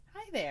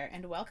there,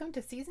 and welcome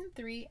to Season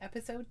 3,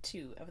 Episode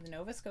 2 of the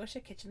Nova Scotia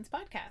Kitchens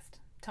podcast,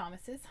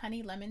 Thomas's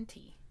Honey Lemon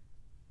Tea.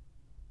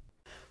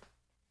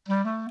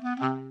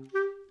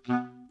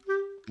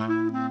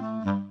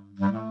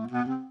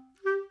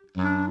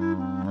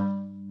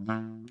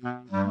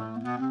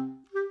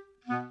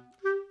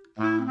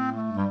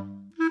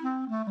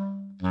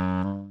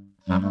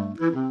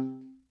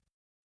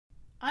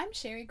 I'm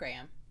Sherry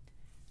Graham.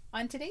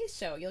 On today's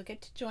show, you'll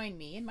get to join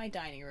me in my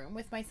dining room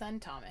with my son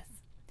Thomas.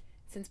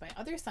 Since my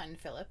other son,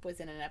 Philip, was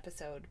in an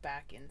episode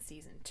back in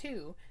Season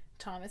 2,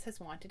 Thomas has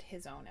wanted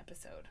his own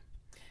episode.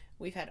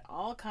 We've had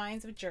all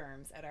kinds of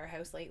germs at our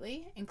house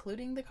lately,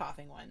 including the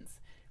coughing ones.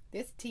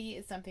 This tea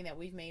is something that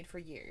we've made for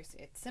years.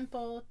 It's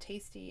simple,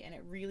 tasty, and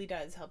it really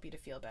does help you to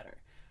feel better.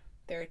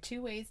 There are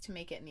 2 ways to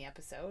make it in the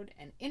episode,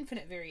 and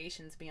infinite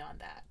variations beyond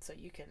that, so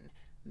you can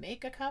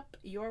make a cup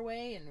your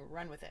way and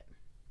run with it.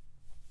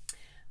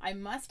 I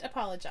must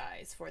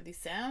apologize for the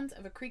sounds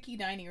of a creaky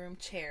dining room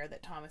chair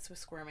that Thomas was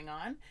squirming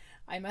on.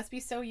 I must be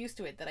so used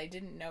to it that I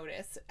didn't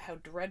notice how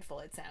dreadful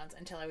it sounds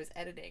until I was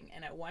editing,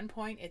 and at one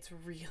point it's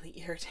really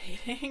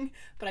irritating,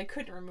 but I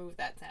couldn't remove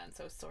that sound,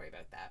 so sorry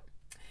about that.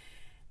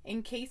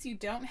 In case you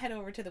don't head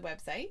over to the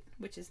website,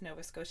 which is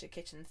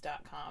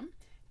novascotiakitchens.com,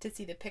 to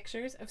see the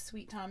pictures of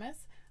Sweet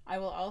Thomas, I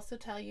will also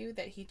tell you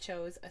that he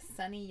chose a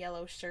sunny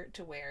yellow shirt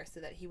to wear so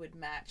that he would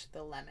match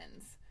the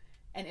lemons.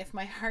 And if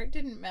my heart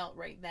didn't melt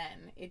right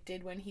then, it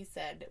did when he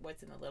said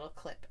what's in the little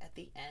clip at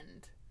the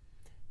end.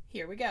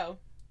 Here we go.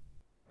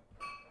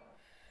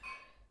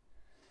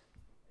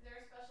 Is there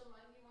a special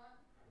mug you want?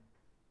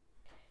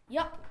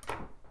 Yup.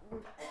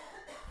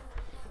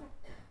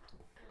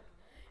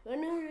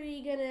 When are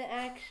we gonna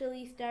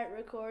actually start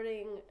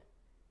recording?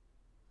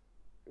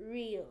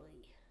 Really?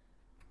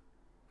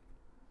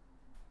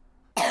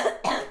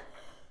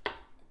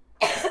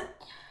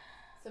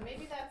 So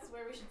maybe that's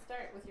where we should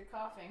start with your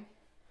coughing.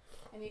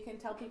 And you can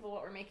tell people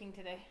what we're making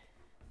today.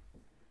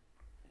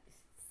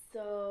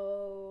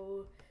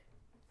 So,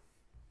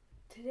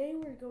 today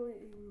we're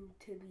going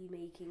to be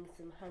making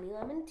some honey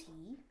lemon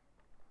tea.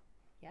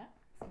 Yeah,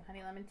 some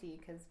honey lemon tea,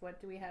 because what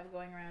do we have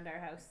going around our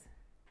house?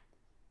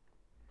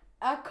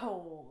 A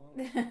cold.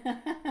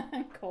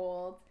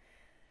 Cold.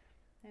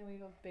 And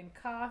we've been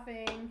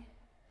coughing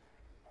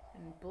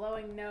and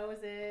blowing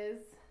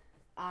noses.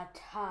 A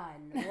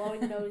ton.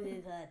 Blowing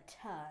noses a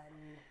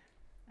ton.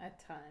 A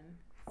ton.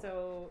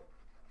 So,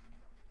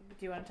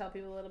 do you want to tell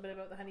people a little bit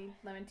about the honey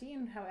lemon tea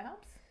and how it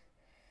helps?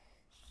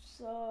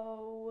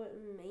 So,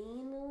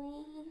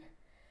 mainly,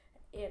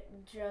 it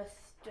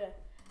just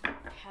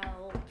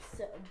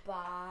helps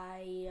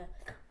by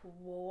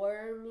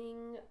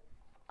warming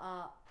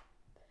up.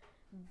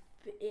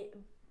 It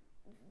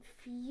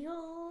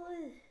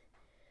feels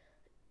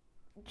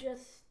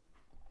just,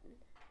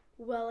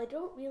 well, I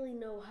don't really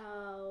know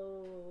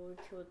how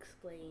to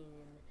explain.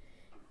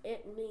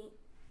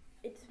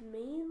 It's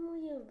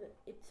mainly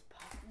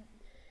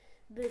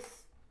the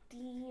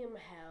steam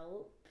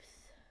helps.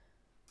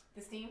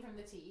 The steam from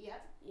the tea,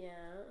 yeah.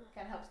 Yeah.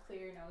 Kind of helps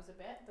clear your nose a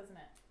bit, doesn't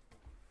it?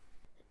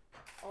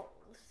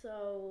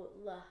 Also,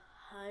 the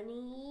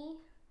honey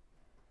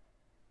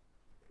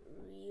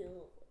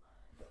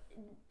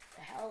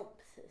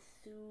helps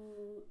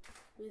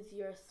soothe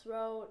your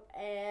throat,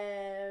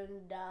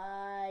 and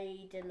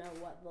I don't know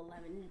what the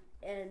lemon,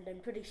 and I'm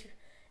pretty sure,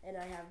 and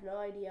I have no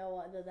idea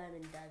what the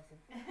lemon does.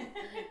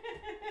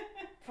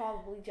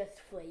 Probably just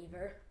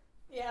flavor.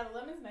 Yeah, the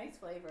lemon's nice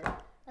flavor.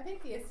 I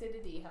think the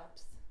acidity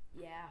helps.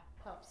 Yeah.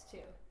 Helps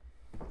too.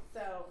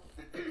 So,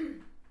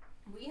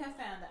 we have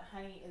found that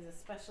honey is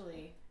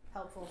especially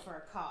helpful for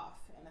a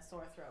cough and a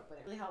sore throat, but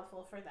it's really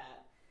helpful for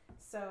that.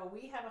 So,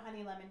 we have a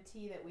honey lemon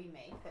tea that we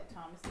make that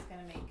Thomas is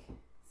going to make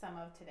some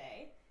of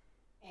today.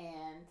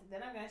 And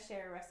then I'm going to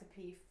share a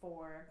recipe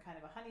for kind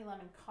of a honey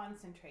lemon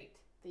concentrate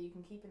that you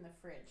can keep in the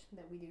fridge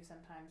that we do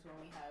sometimes when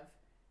we have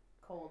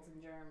colds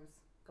and germs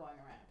going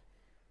around.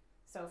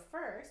 So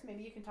first,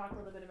 maybe you can talk a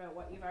little bit about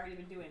what you've already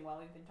been doing while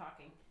we've been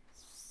talking.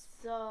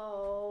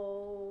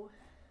 So,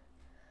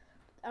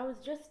 I was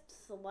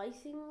just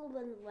slicing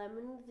the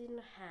lemons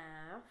in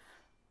half.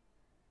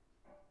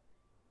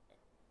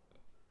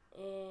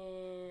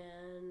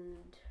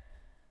 And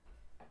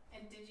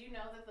did you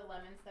know that the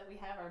lemons that we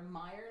have are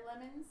Meyer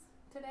lemons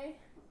today?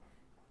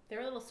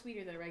 They're a little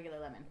sweeter than a regular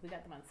lemon. We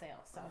got them on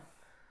sale, so.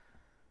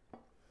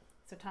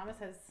 So Thomas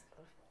has,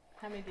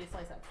 how many do you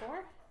slice up?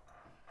 4?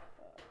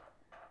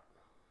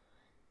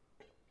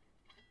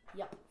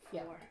 Yep, 4.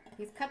 Yeah.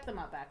 He's cut them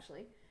up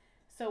actually.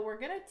 So we're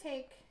gonna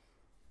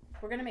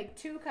make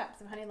 2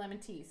 cups of honey lemon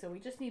tea. So we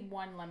just need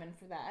 1 lemon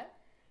for that.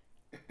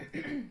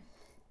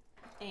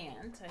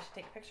 And I should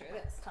take a picture of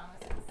this.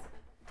 Thomas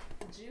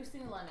is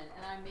juicing lemon,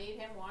 and I made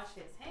him wash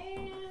his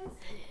hands.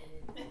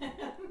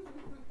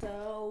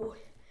 So,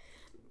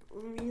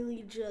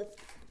 really just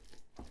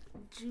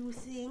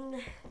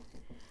juicing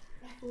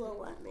the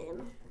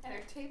lemon. And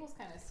our table's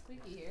kind of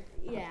squeaky here.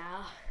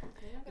 Yeah.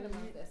 Maybe I'm gonna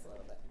move this a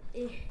little bit.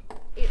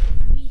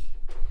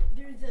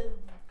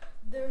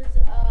 There's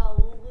a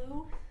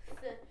loose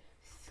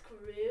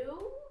screw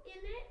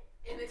in it,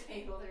 In the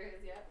table there is,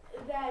 yeah.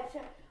 that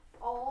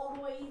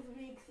always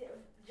makes it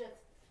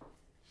just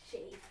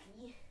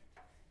shaky.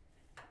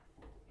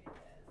 It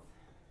does.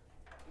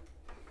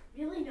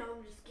 Really, now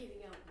I'm just getting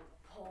out the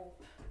pulp.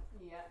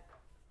 Yep.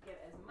 Get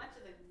as much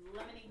of the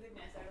lemony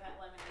goodness out of that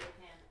lemon as you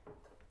can.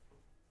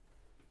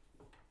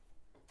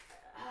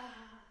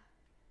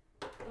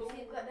 You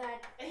see, I've got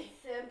that.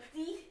 It's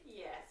empty.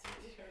 Yes,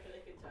 you did a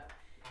really good job.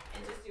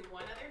 And just do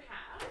one other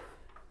half.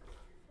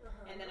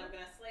 And then I'm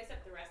going to slice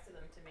up the rest of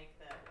them to make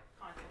the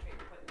concentrate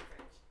to put in the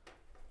fridge.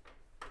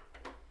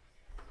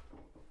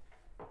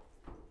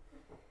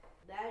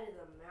 That is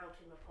a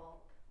mountain of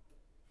pulp.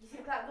 You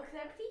think that looks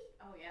empty?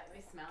 Oh yeah, let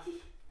me smell.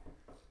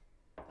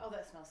 Oh,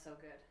 that smells so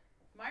good.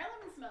 My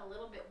lemons smell a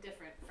little bit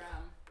different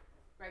from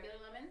regular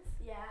lemons.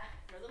 Yeah.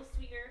 They're a little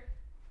sweeter.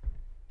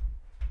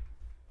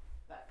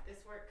 But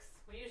this works.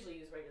 We usually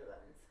use regular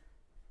lemons.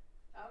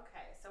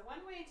 Okay, so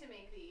one way to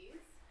make these,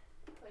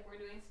 like we're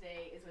doing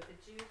today, is with the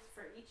juice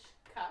for each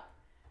cup,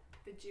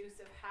 the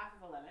juice of half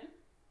of a lemon.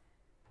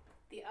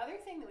 The other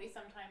thing that we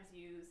sometimes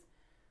use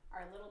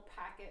are little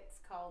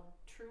packets called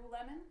True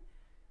Lemon,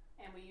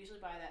 and we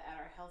usually buy that at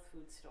our health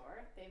food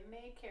store. They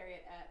may carry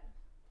it at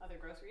other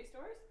grocery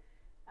stores,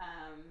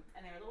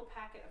 and they're a little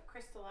packet of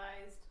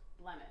crystallized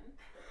lemon,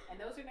 and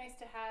those are nice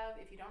to have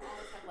if you don't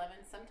always have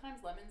lemons.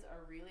 Sometimes lemons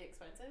are really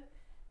expensive,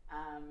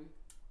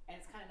 and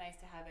it's kind of nice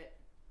to have it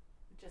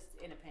just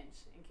in a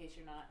pinch in case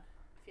you're not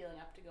feeling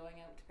up to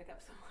going out to pick up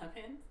some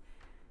lemons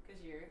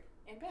because you're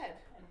in bed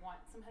and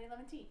want some honey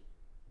lemon tea.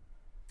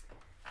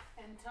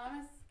 And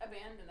Thomas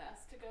abandoned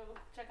us to go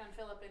check on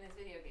Philip in his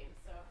video game,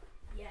 so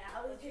Yeah, I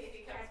was let's see just if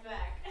he comes checking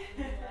back.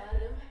 on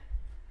him.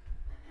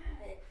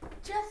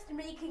 Just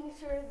making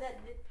sure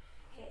that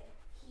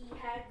he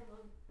had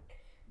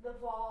the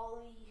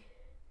volume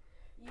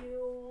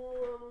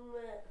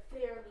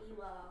fairly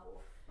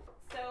low.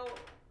 So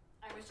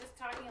I was just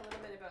talking a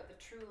little bit about the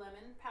True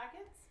Lemon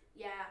packets,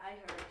 Yeah, I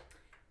heard.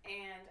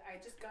 and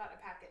I just got a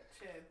packet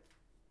to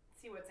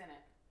see what's in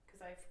it because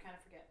I kind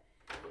of forget.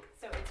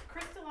 So it's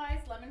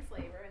crystallized lemon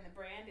flavor, and the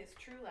brand is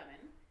True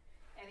Lemon,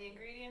 and the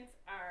ingredients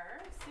are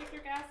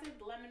citric acid,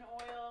 lemon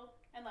oil,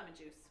 and lemon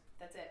juice.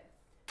 That's it.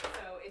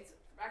 So it's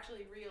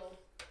actually real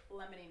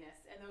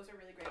lemoniness, and those are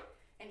really great.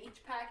 And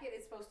each packet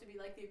is supposed to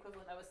be like the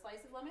equivalent of a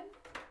slice of lemon.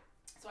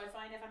 So I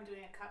find if I'm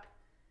doing a cup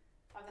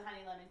of the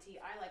honey lemon tea,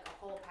 I like a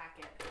whole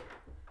packet,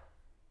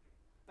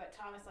 but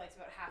Thomas likes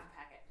about half a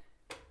packet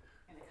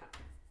in a cup.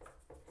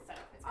 So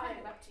it's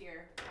kind of up to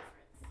your preference.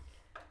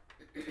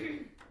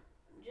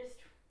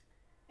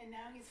 And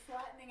now he's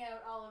flattening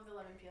out all of the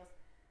lemon peels.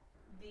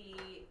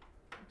 The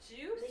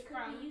juice They could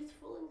from be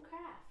useful in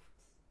crafts.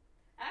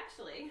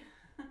 actually,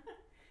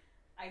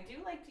 I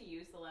do like to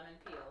use the lemon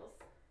peels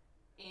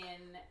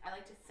in. I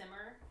like to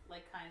simmer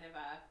like kind of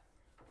a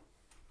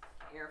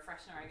air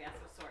freshener, I guess,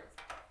 of sorts.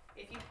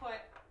 If you put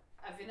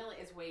a vanilla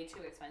is way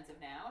too expensive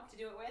now to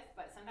do it with,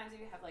 but sometimes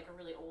if you have like a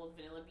really old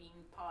vanilla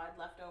bean pod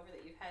left over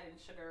that you've had in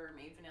sugar or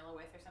made vanilla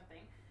with or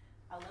something,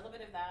 a little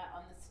bit of that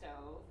on the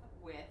stove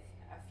with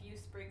a few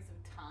sprigs of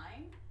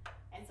thyme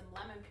and some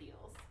lemon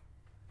peels.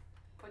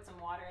 Put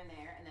some water in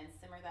there and then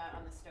simmer that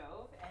on the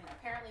stove. And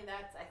apparently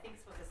that's, I think,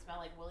 supposed to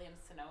smell like Williams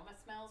Sonoma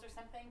smells or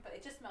something, but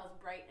it just smells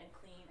bright and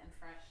clean and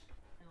fresh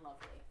and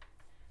lovely.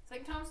 So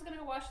I think Tom's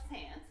gonna go wash his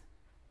hands.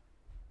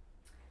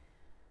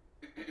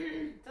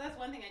 So that's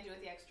one thing I do with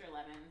the extra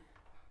lemon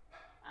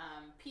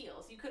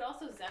peels. You could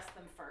also zest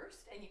them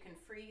first, and you can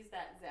freeze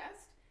that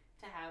zest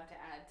to add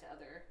to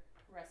other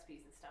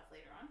recipes and stuff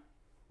later on.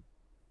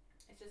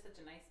 It's just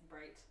such a nice,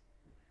 bright,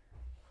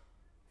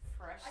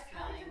 fresh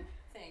smelling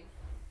thing.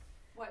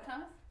 What,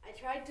 Thomas? I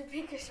tried to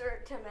pick a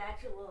shirt to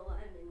match a little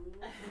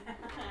lemon.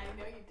 I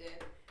know you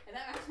did. And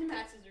that actually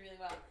matches really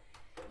well.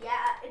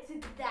 Yeah, it's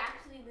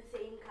exactly the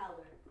same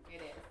color. It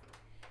is.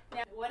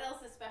 Now, what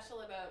else is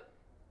special about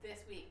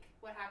this week?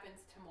 What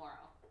happens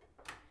tomorrow?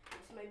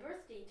 It's my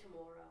birthday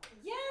tomorrow.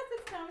 Yes,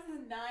 it's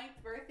Thomas's 9th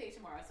birthday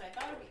tomorrow, so I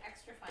thought it would be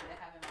extra fun to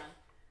have him on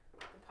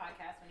the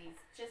podcast when he's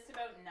just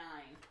about 9.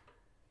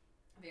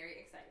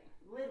 Very exciting.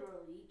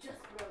 Literally,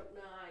 just about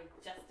 9.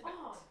 Just about.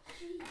 Oh,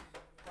 jeez.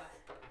 What?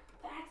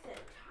 That's a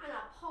ton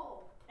of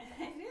pulp.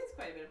 It is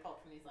quite a bit of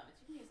pulp from these lemons.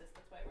 You can use this,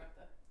 that's why I brought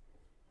the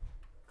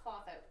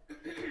cloth out.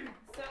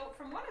 So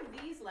from one of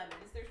these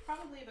lemons, there's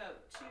probably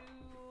about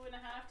 2.5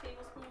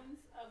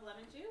 tablespoons of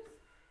lemon juice.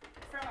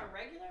 From a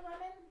regular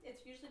lemon,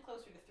 it's usually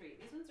closer to 3.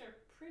 These ones are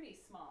pretty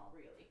small,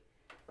 really.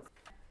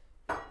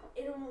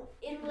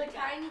 In the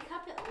tiny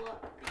cup it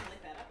looks. You can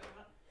lick that up if you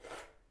want.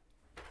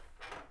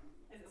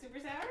 Is it super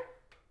sour?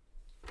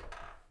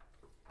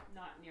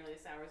 Not nearly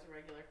as sour as a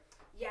regular.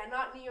 Yeah,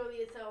 not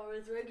nearly as sour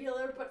as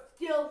regular, but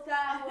still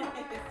sour.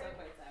 It's still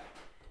quite sour.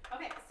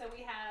 Okay, so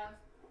we have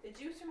the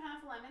juice from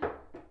half a lemon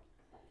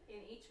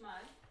in each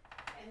mug,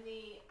 and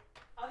the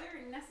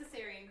other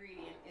necessary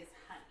ingredient is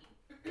honey.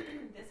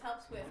 This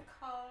helps with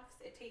coughs.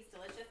 It tastes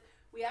delicious.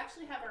 We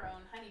actually have our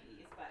own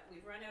honeybees, but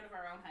we've run out of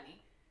our own honey.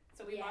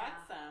 So we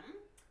bought some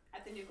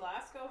at the New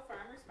Glasgow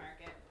Farmers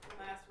Market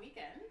last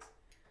weekend.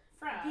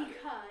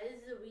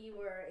 Because we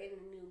were in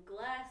New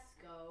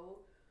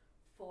Glasgow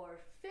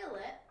for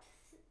Philip's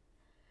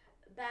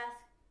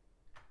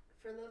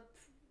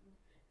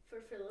for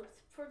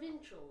Philip's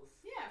provincials.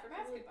 Yeah, for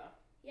basketball.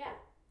 Yeah.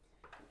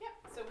 Yep.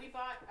 So we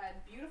bought a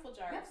beautiful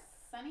jar of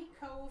Sunny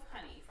Cove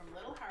honey from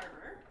Little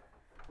Harbor,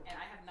 and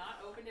I have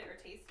not opened it or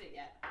tasted it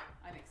yet.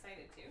 I'm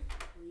excited to.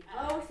 We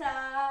both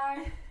are.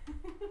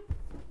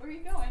 Where are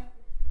you going?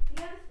 You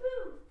got a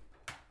spoon.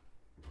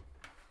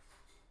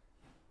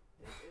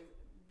 This is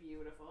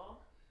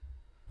beautiful.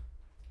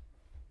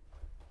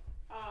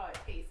 Oh, it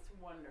tastes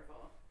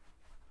wonderful.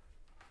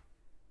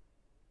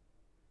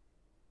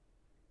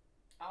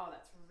 Oh,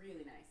 that's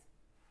really nice.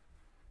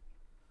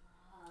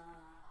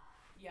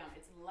 Yum.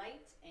 It's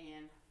light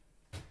and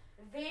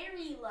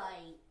very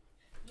light.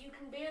 You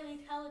can barely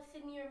tell it's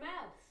in your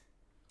mouth.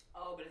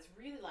 oh, but it's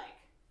really like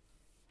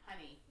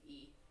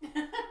honey-y.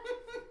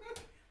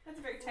 That's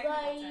a very technical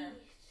term.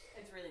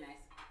 It's really nice.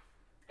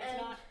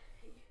 It's not.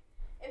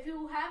 If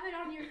you have it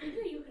on your finger,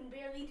 you can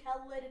barely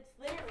tell that it's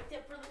there,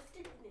 except for the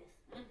stickiness.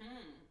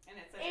 And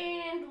it's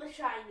and the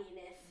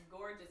shininess.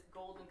 Gorgeous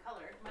golden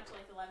color, much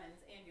like the lemons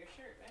and your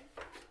shirt, right?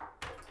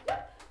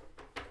 Yep.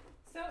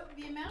 So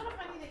the amount of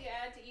honey that you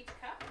add to each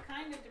cup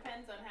kind of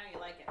depends on how you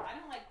like it. I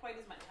don't like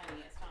quite as much honey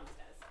as Thomas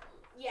does.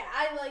 Yeah,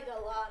 I like a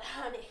lot of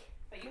honey.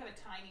 But you have a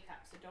tiny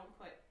cup, so don't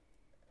put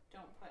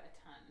a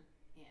ton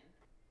in.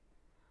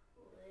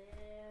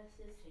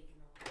 This is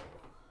taking a while.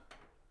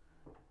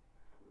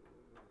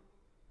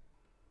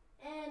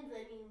 And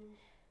then you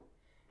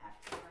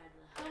have to add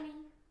the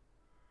honey.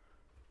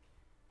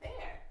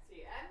 There. So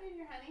you add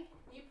in your honey.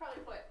 You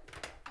probably put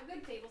a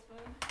good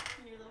tablespoon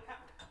in your little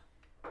cup.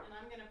 And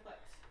I'm going to put,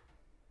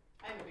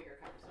 I have a bigger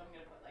cup, so I'm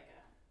going to put like a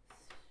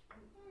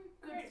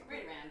good,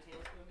 right around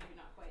tablespoon, maybe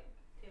not quite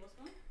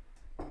tablespoon.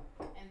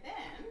 And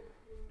then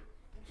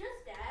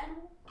just add.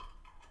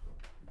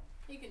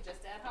 You can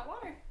just add hot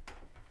water.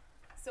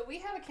 So we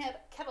have a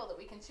kettle that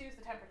we can choose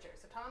the temperature.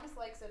 So Thomas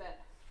likes it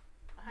at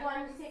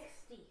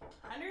 160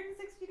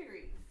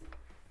 degrees.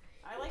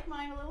 I like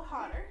mine a little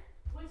hotter.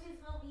 Which is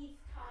the least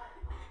hot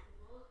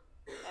possible.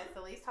 That's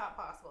the least hot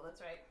possible,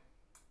 that's right.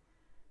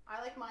 I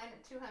like mine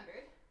at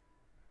 200.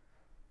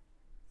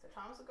 So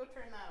Thomas will go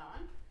turn that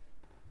on.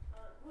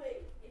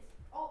 Wait, there's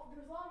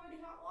already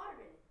hot water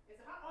in it. Is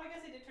it hot? Oh, I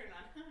guess I did turn it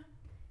on.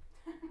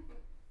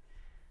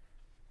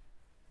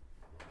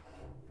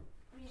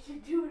 We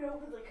should do it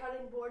over the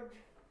cutting board.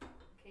 In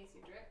case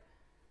you drip.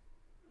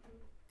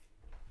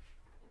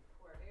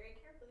 Pour very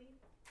carefully.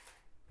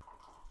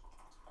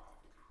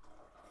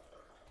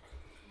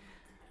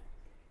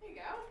 There you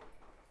go.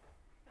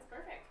 That's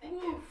perfect. Thank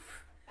you.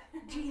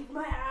 Jeez,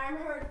 my arm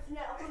hurts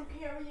now from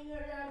carrying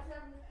it around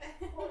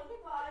 7.5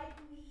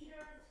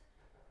 meters.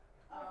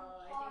 Oh,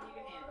 I think you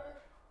can handle it.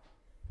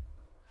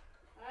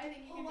 I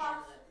think you can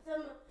handle it.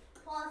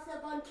 Plus a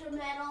bunch of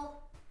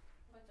metal.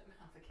 Bunch of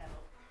metal the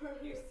kettle.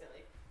 You're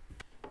silly.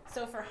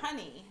 So for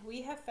honey,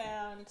 we have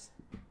found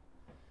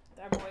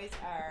our boys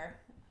are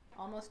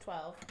almost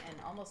 12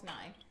 and almost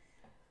 9.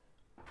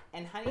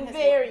 And honey has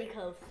very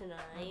close to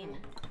 9.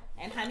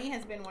 And honey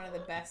has been one of the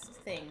best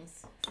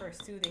things for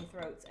soothing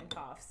throats and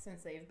coughs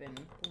since they've been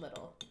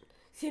little.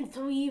 Since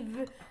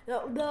we've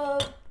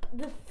the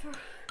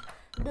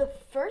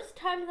first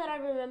time that I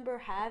remember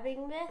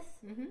having this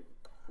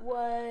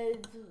was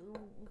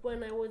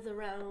when I was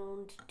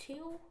around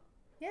 2.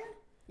 Yeah.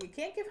 You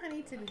can't give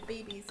honey to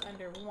babies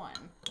under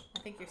 1. I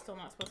think you're still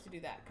not supposed to do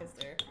that because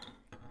there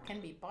can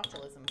be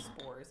botulism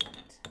spores in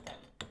it that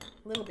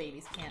little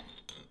babies can't,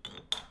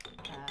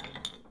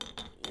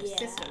 their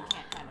system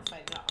can't kind of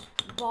fight it off.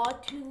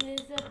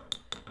 Botulism,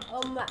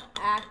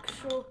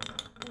 actual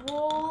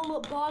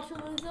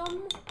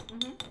botulism,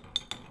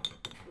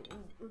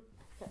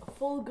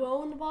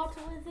 full-grown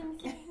botulism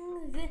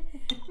things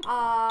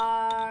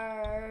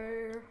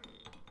are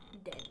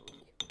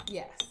deadly.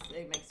 Yes,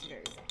 it makes you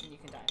very sick and you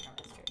can die from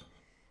it, it's true.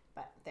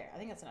 But there, I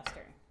think that's enough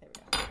stirring. There we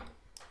go.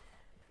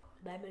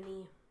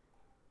 Lemony.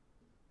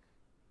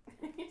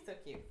 You're so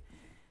cute.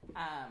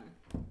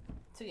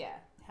 So yeah,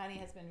 honey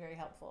has been very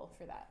helpful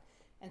for that.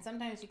 And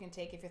sometimes you can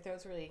take, if your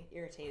throat's really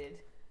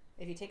irritated,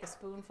 if you take a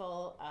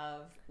spoonful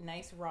of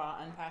nice raw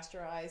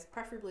unpasteurized,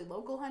 preferably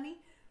local honey,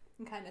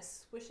 and kind of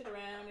swish it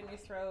around in your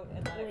throat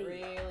and let it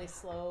really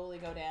slowly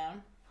go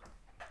down,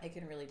 it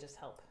can really just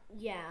help.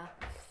 Yeah,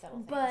 settle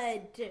things.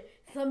 But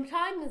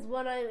sometimes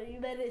when I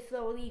let it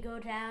slowly go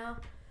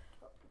down,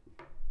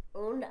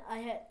 and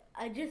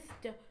I just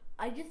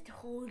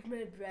hold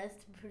my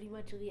breath pretty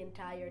much the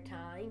entire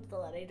time so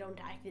that I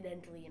don't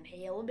accidentally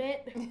inhale a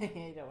bit.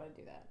 You don't want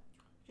to do that.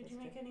 Did you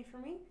make any for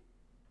me?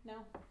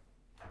 No.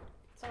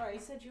 Sorry. You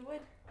said you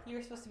would. You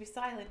were supposed to be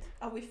silent.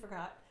 Oh, we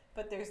forgot.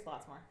 But there's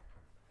lots more.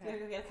 Okay. You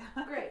gotta go get a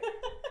cup. Great.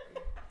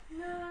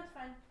 No, that's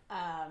fine.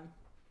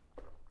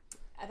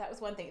 That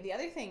was one thing. The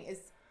other thing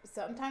is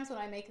sometimes when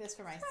I make this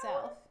for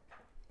myself,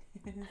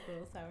 it's a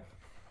little sour.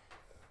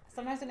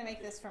 Sometimes when I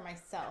make this for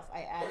myself,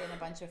 I add in a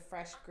bunch of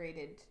fresh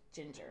grated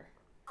ginger.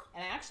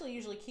 And I actually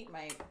usually keep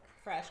my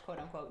fresh, quote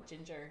unquote,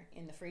 ginger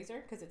in the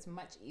freezer because it's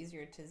much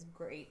easier to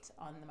grate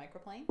on the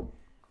microplane.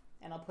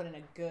 And I'll put in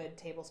a good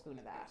tablespoon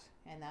of that.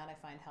 And that I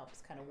find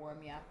helps kind of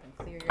warm you up and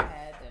clear your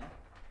head. And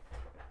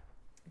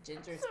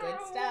ginger's good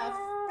stuff.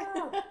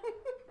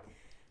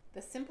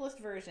 The simplest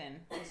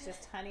version is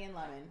just honey and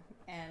lemon.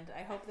 And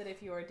I hope that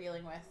if you're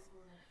dealing with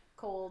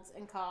colds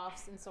and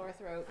coughs and sore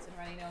throats and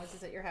runny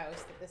noses at your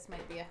house, that this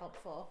might be a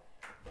helpful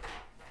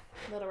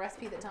little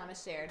recipe that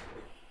Thomas shared.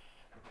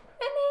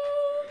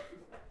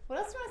 What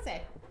else do you want to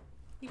say?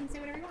 You can say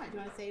whatever you want. Do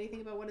you want to say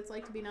anything about what it's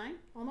like to be 9,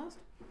 almost?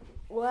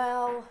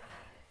 Well,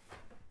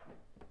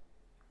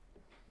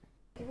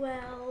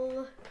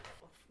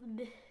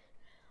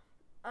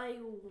 I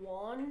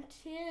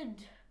wanted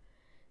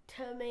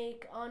to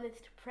make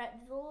honest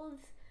pretzels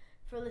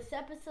for this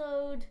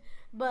episode,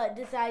 but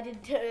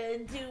decided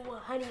to do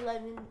honey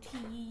lemon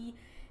tea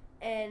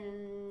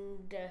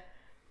and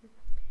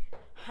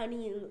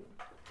honey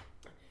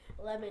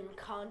lemon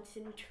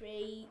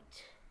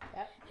concentrate.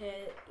 Yep.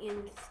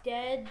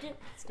 Instead.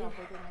 Stop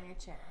wiggling on your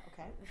chair,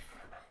 okay?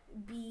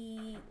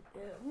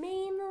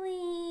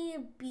 Mainly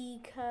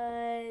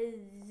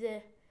because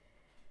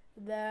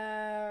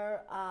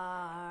there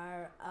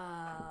are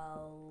a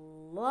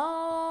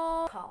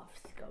lot of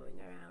coughs going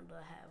around the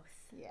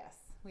house. Yes,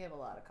 we have a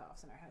lot of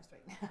coughs in our house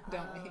right now,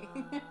 don't we?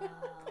 A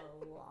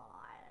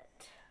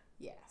lot.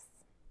 Yes.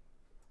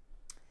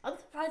 I'm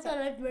surprised that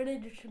I've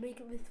managed to make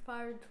it this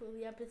far into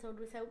the episode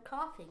without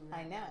coughing that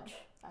I know. much.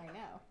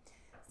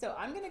 So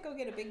I'm going to go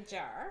get a big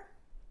jar,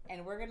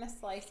 and we're going to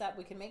slice up.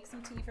 We can make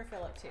some tea for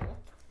Philip too.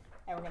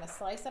 And we're going to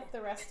slice up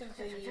the rest of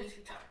the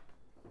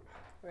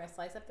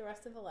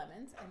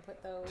lemons and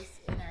put those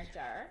in our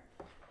jar.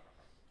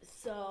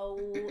 So,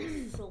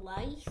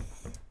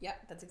 slice.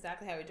 Yep, that's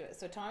exactly how we do it.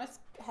 So Thomas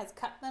has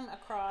cut them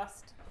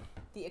across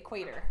the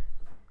equator,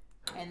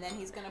 and then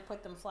he's going to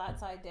put them flat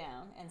side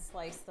down and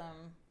slice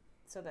them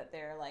so that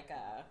they're like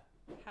a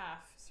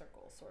half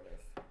circle sort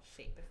of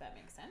shape, if that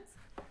makes sense.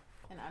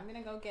 And I'm going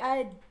to go get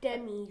A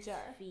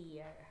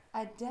demi-sphere.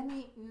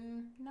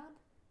 Not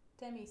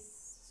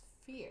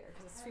demi-sphere,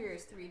 because a sphere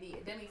is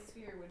 3D. A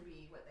demi-sphere would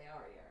be what they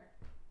already are,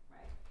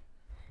 right?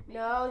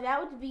 No, that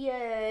would be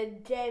a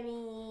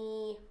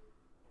demi...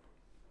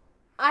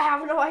 I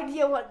have no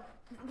idea what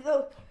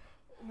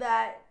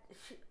that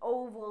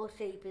oval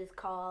shape is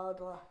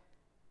called.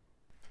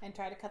 And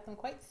try to cut them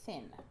quite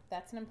thin.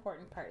 That's an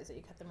important part, is that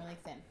you cut them really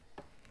thin.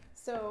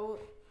 So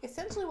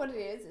essentially what it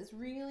is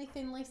really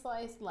thinly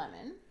sliced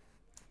lemon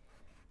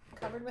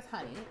covered with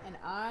honey, and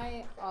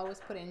I always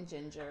put in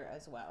ginger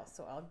as well.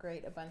 So I'll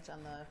grate a bunch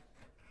on the...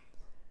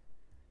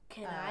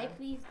 Can I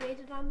please grate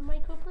it on the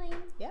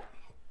microplane? Yep.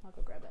 I'll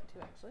go grab that too,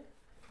 actually.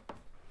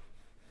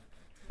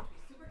 Be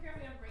super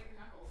careful you don't break your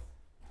knuckles.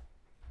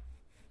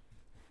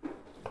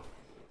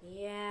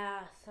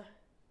 Yeah.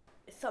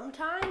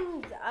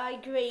 Sometimes I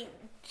grate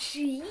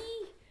cheese.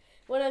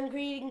 When I'm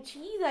grating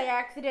cheese, I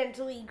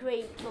accidentally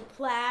grate the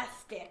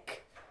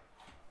plastic.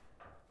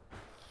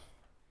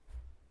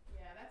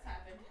 Yeah, that's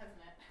happened,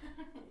 hasn't it?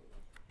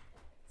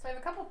 So I have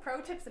a couple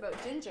pro tips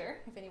about ginger,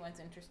 if anyone's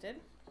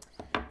interested.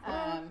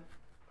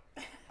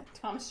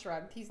 Tom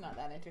shrugged. He's not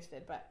that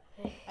interested, but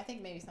I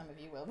think maybe some of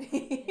you will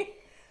be.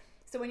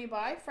 So when you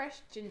buy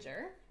fresh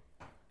ginger,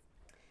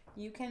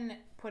 you can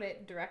put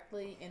it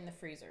directly in the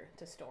freezer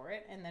to store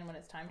it, and then when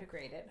it's time to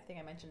grate it, I think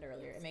I mentioned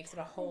earlier, it makes it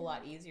a whole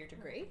lot easier to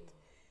grate.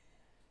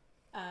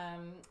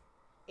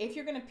 If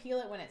you're going to peel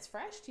it when it's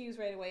fresh to use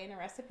right away in a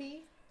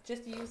recipe,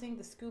 just using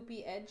the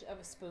scoopy edge of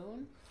a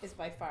spoon is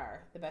by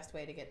far the best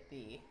way to get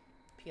the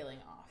peeling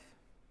off.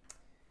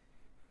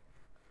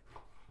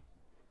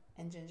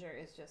 And ginger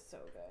is just so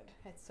good.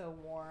 It's so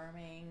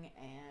warming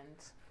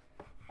and,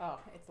 oh,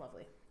 it's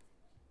lovely.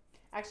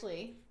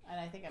 Actually, and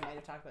I think I might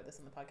have talked about this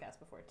in the podcast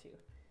before too.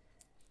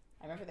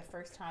 I remember the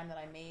first time that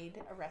I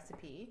made a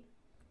recipe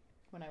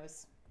when I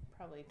was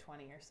probably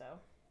 20 or so.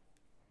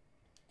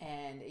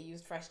 And it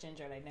used fresh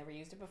ginger, and I'd never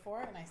used it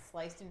before. And I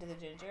sliced into the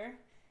ginger,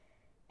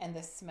 and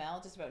the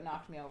smell just about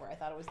knocked me over. I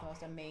thought it was the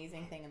most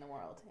amazing thing in the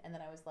world. And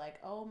then I was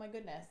like, oh my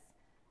goodness,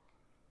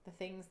 the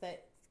things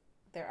that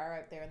there are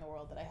out there in the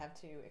world that I have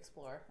to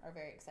explore are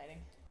very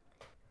exciting.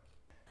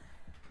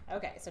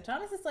 Okay, so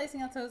Thomas is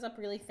slicing those up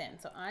really thin.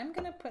 So I'm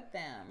going to put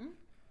them,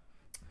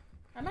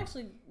 I'm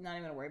actually not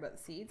even going to worry about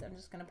the seeds. I'm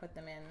just going to put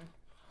them in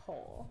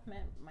whole.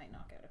 Might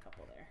knock out a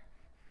couple there.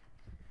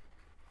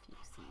 A few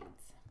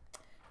seeds.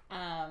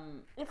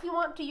 If you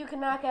want to, you can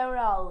knock out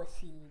all the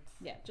seeds.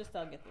 Yeah, just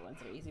I'll get the ones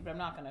that are easy, but I'm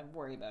not going to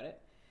worry about it.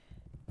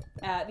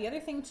 The other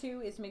thing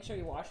too is make sure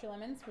you wash your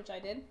lemons, which I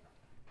did.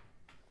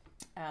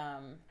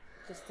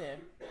 Just to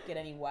get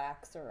any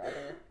wax or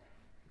other,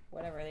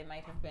 whatever they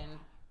might have been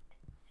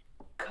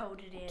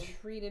Coated in.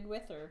 treated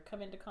with or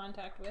come into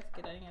contact with,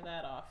 get any of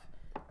that off,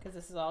 because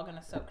this is all going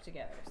to soak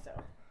together. So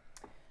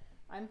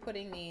I'm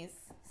putting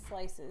these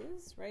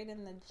slices right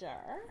in the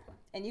jar,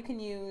 and you can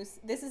use,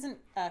 this isn't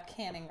a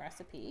canning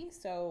recipe,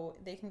 so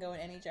they can go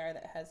in any jar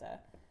that has a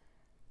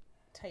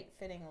tight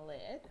fitting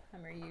lid.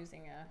 I'm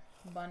reusing a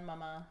Bun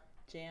Mama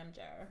jam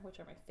jar, which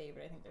are my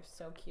favorite. I think they're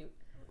so cute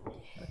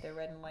with their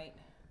red and white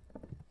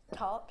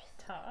Tops.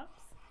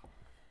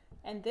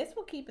 And this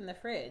will keep in the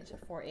fridge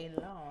for a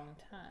long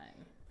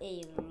time.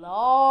 A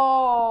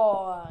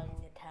long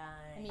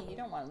time. I mean, you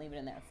don't want to leave it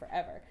in there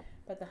forever,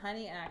 but the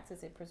honey acts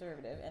as a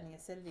preservative and the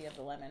acidity of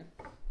the lemon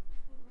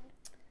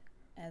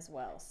as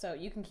well. So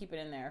you can keep it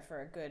in there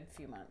for a good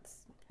few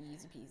months.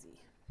 Easy peasy.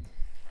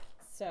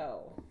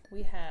 So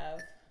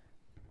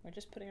we're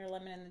just putting our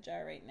lemon in the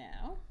jar right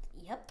now.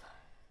 Yep.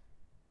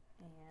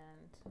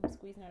 And I'm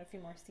squeezing out a few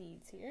more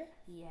seeds here.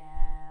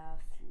 Yeah.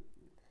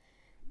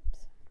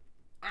 Oops.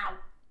 Ow.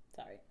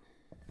 Sorry.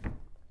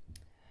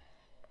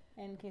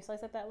 And can you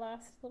slice up that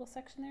last little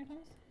section there,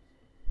 Thomas?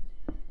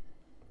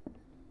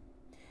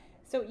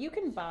 So you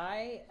can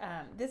buy,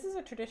 this is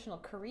a traditional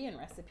Korean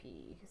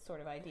recipe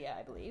sort of idea,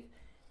 I believe.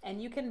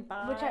 And you can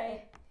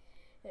buy...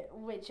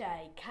 Which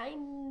I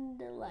kind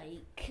of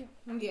like.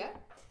 Yeah.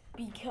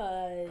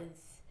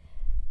 Because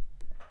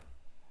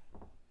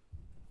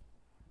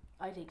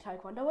I take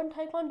Taekwondo and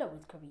Taekwondo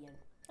is Korean.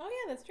 Oh,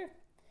 yeah, that's true.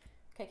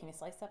 Okay, can you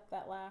slice up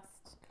that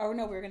last... Oh,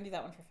 no, we were going to do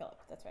that one for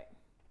Philip. That's right.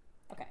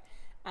 Okay.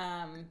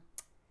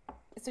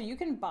 So you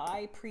can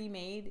buy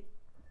pre-made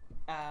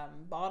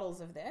bottles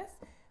of this.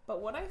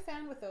 But what I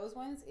found with those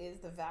ones is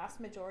the vast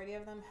majority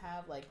of them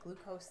have like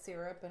glucose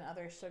syrup and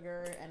other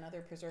sugar and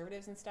other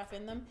preservatives and stuff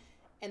in them.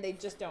 And they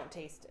just don't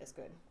taste as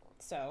good.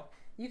 So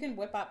you can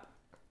whip up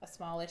a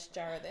smallish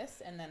jar of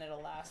this and then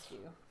it'll last you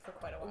for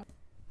quite a while.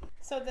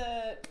 So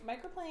the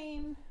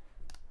microplane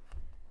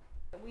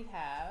that we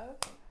have,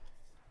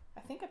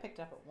 I think I picked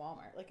up at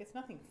Walmart. Like, it's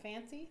nothing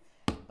fancy,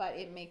 but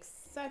it makes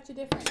such a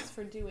difference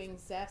for doing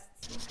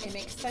zests. It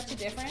makes such a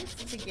difference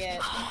to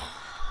get...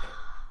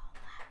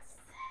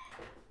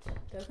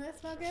 Doesn't it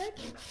smell good?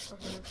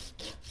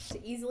 Mm-hmm.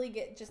 To easily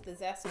get just the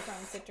zest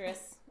from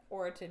citrus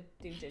or to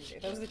do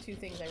ginger. Those are the two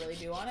things I really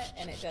do on it,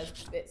 and it does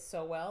fit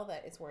so well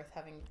that it's worth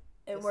having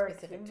it this works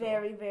specific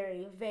very, tool.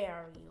 very,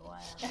 very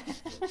well.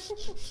 It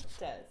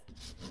does.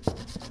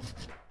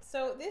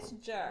 So this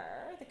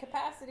jar, the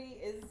capacity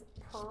is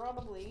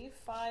probably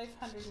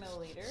 500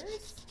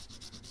 milliliters.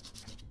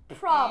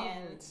 Probably.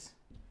 And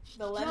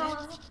the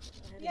lemon,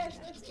 yes,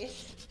 it's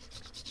ish.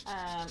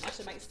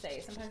 Actually, it might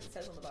say, sometimes it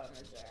says on the bottom of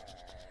the jar,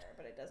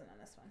 but it doesn't on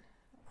this one,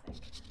 I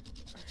think.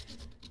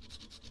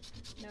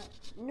 No.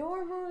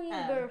 Normally,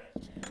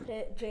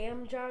 the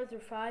jam jars are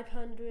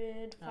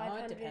 500. Oh,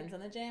 it depends on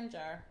the jam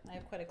jar. I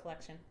have quite a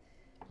collection.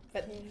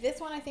 But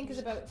this one I think is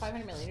about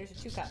 500 milliliters or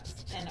 2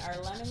 cups. And our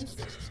lemons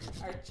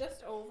are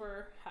just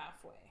over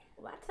halfway.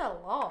 Well, that's a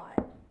lot.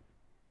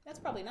 That's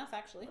probably enough,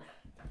 actually.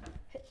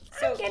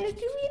 I'm gonna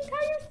do the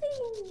entire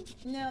thing.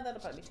 No,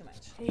 that'll probably be too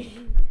much.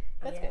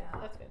 That's Yeah.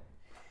 good. That's good.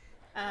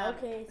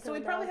 Okay, so we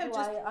now probably have do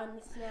just... I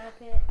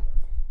unsnap it?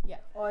 Yeah.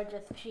 Or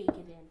just shake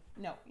it in?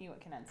 No, you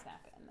can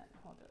unsnap it and then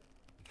hold it.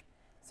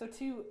 So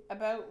to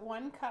about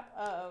 1 cup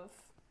of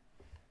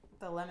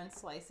the lemon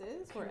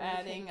slices, we're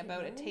adding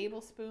about a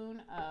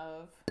tablespoon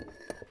of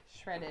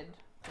shredded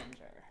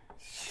ginger.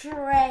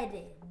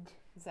 Shredded.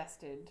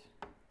 Zested.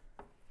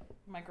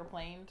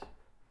 Microplaned.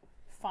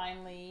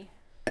 Finely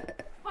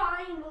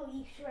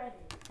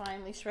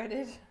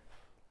shredded.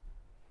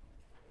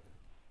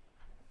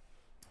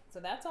 So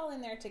that's all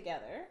in there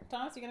together.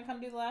 Thomas, you gonna come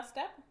do the last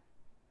step?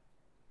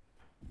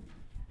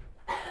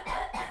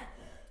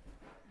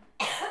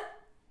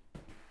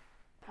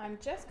 I'm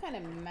just kind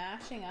of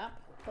mashing up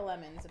the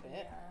lemons a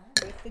bit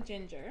with the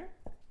ginger.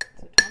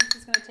 So Thomas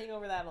is gonna take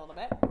over that a little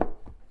bit.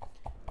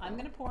 I'm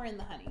gonna pour in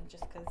the honey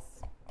just because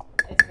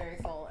it's very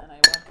full and I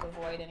want to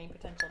avoid any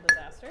potential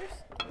disasters.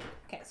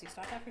 Okay, so you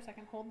stop that for a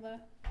second, hold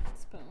the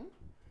spoon.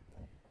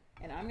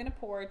 And I'm gonna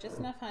pour just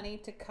enough honey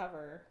to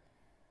cover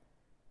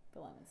the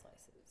lemon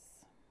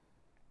slices.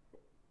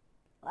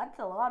 That's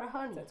a lot of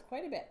honey. So it's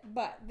quite a bit.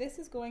 But this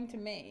is going to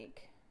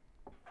make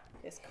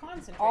this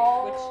concentrate,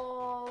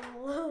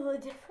 the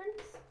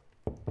difference?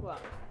 well,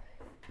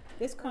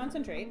 this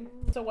concentrate,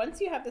 so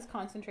once you have this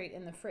concentrate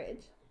in the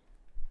fridge,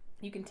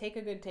 you can take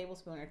a good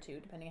tablespoon or 2,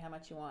 depending on how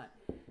much you want,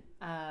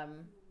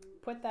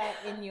 put that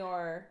in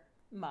your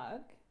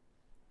mug,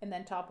 and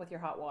then top with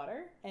your hot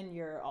water, and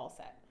you're all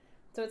set.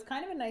 So it's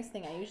kind of a nice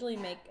thing. I usually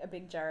make a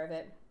big jar of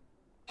it.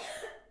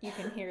 You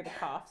can hear the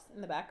coughs in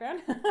the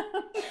background.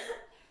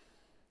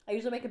 I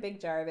usually make a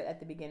big jar of it at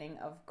the beginning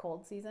of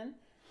cold season.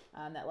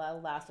 That will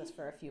last us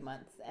for a few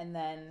months. And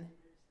then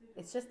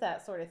it's just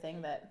that sort of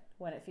thing that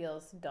when it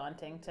feels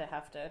daunting to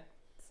have to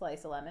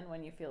slice a lemon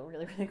when you feel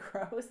really, really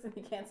gross and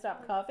you can't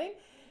stop coughing,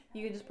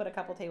 you can just put a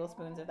couple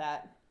tablespoons of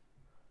that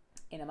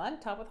in a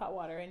mug, top with hot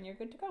water, and you're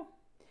good to go.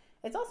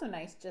 It's also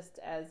nice just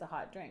as a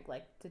hot drink,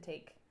 like to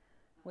take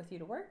with you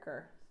to work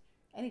or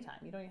anytime.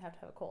 You don't even have to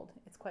have a cold.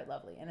 It's quite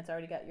lovely. And it's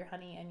already got your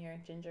honey and your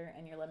ginger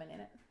and your lemon in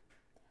it.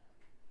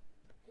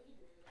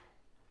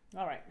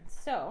 All right,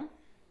 so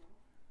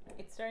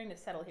it's starting to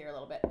settle here a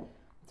little bit.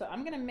 So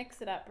I'm going to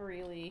mix it up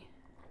really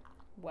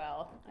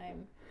well.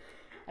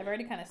 I've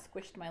already kind of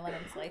squished my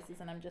lemon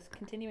slices and I'm just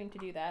continuing to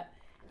do that.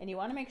 And you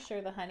want to make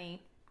sure the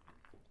honey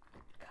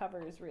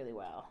covers really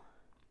well.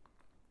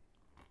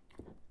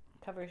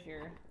 Covers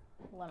your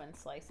lemon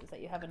slices,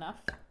 that you have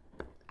enough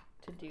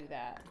to do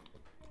that.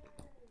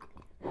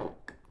 So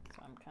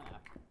I'm I'm kind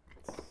of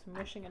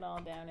smushing it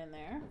all down in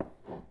there.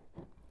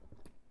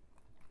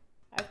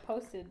 I've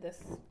posted this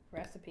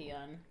recipe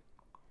on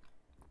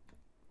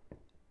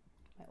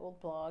my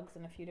old blogs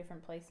in a few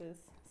different places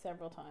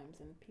several times,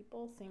 and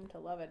people seem to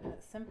love it. And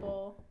it's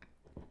simple,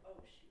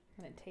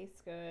 and it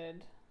tastes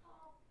good.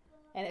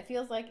 And it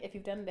feels like, if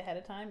you've done it ahead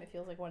of time, it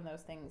feels like one of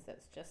those things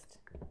that's just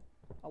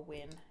a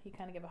win. You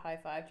kind of give a high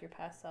five to your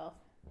past self.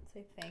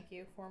 Say thank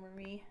you, former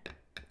me.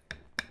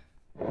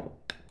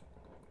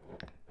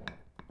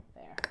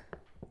 There.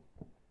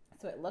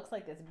 So it looks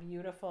like this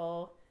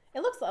beautiful,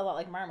 it looks a lot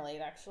like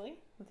marmalade actually,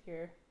 with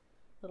your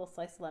little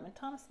slice of lemon.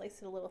 Thomas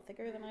sliced it a little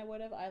thicker than I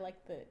would have. I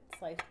like the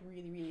sliced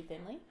really, really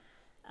thinly.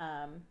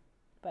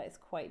 But it's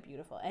quite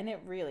beautiful. And it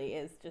really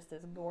is just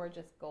this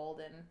gorgeous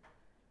golden,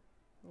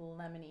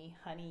 lemony,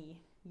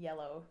 honey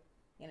yellow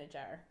in a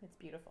jar. It's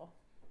beautiful.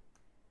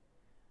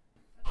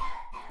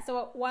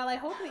 So while I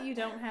hope that you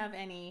don't have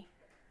any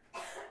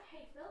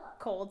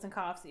colds and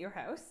coughs at your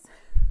house,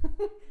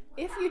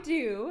 if you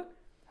do,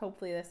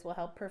 hopefully this will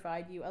help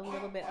provide you a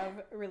little bit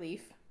of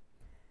relief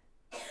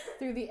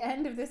through the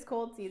end of this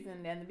cold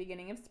season and the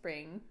beginning of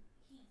spring.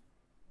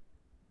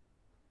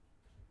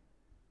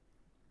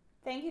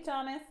 Thank you,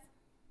 Thomas.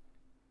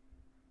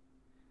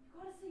 You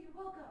gotta say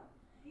you're welcome.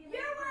 You're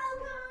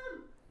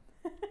welcome!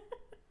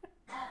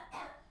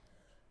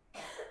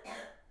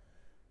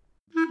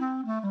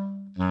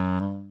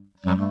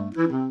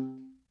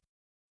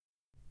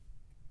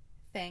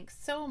 Thanks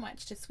so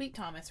much to Sweet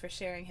Thomas for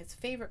sharing his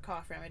favorite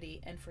cough remedy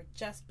and for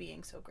just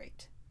being so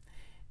great.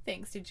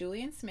 Thanks to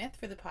Julian Smith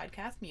for the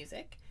podcast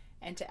music,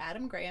 and to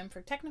Adam Graham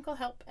for technical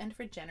help and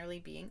for generally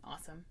being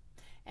awesome.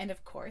 And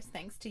of course,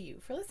 thanks to you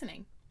for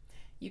listening.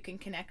 You can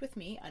connect with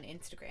me on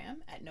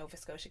Instagram at Nova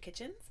Scotia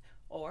Kitchens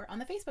or on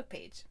the Facebook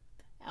page.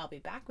 I'll be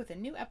back with a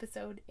new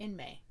episode in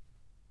May.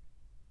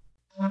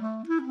 I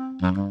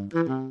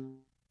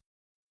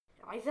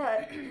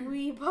thought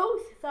we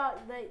both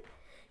thought that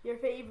your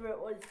favorite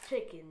was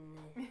chicken.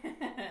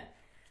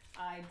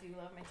 I do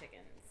love my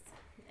chickens,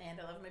 and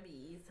I love my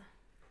bees.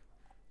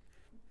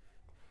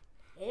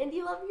 And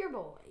you love your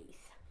boys.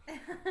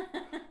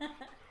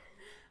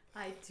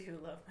 I do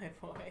love my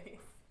boys.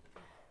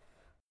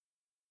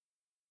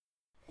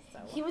 So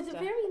He was a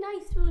very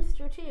nice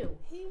rooster too.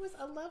 He was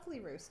a lovely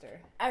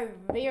rooster. Our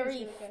very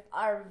really good.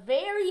 our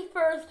very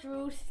first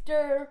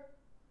rooster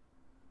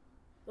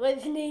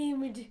was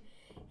named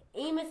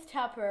Amos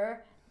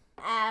Tupper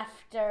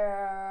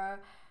after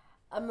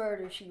a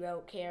Murder, She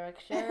Wrote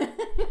character.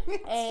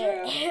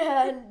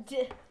 and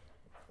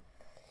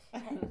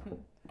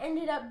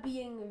ended up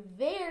being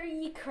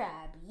very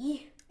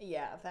crabby.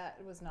 Yeah,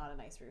 that was not a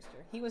nice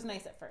rooster. He was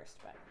nice at first,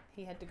 but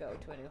he had to go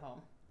to a new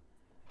home.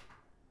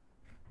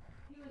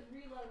 He was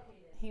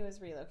relocated. He was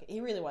relocated.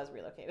 He really was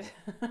relocated.